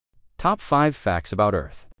Top 5 Facts about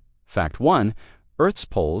Earth. Fact 1. Earth's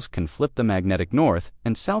poles can flip the magnetic north,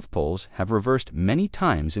 and south poles have reversed many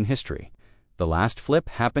times in history. The last flip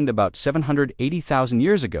happened about 780,000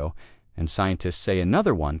 years ago, and scientists say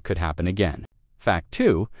another one could happen again. Fact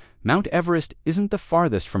 2. Mount Everest isn't the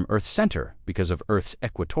farthest from Earth's center because of Earth's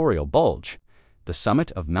equatorial bulge. The summit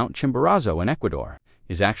of Mount Chimborazo in Ecuador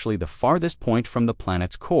is actually the farthest point from the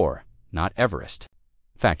planet's core, not Everest.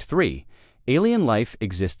 Fact 3. Alien life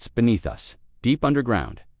exists beneath us, deep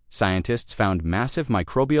underground. Scientists found massive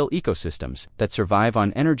microbial ecosystems that survive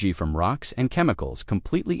on energy from rocks and chemicals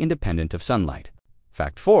completely independent of sunlight.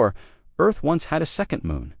 Fact 4. Earth once had a second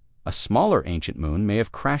moon. A smaller ancient moon may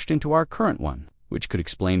have crashed into our current one, which could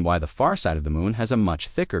explain why the far side of the moon has a much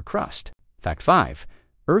thicker crust. Fact 5.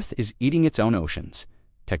 Earth is eating its own oceans.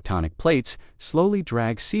 Tectonic plates slowly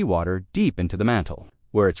drag seawater deep into the mantle,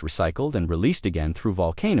 where it's recycled and released again through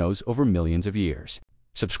volcanoes over millions of years.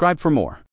 Subscribe for more.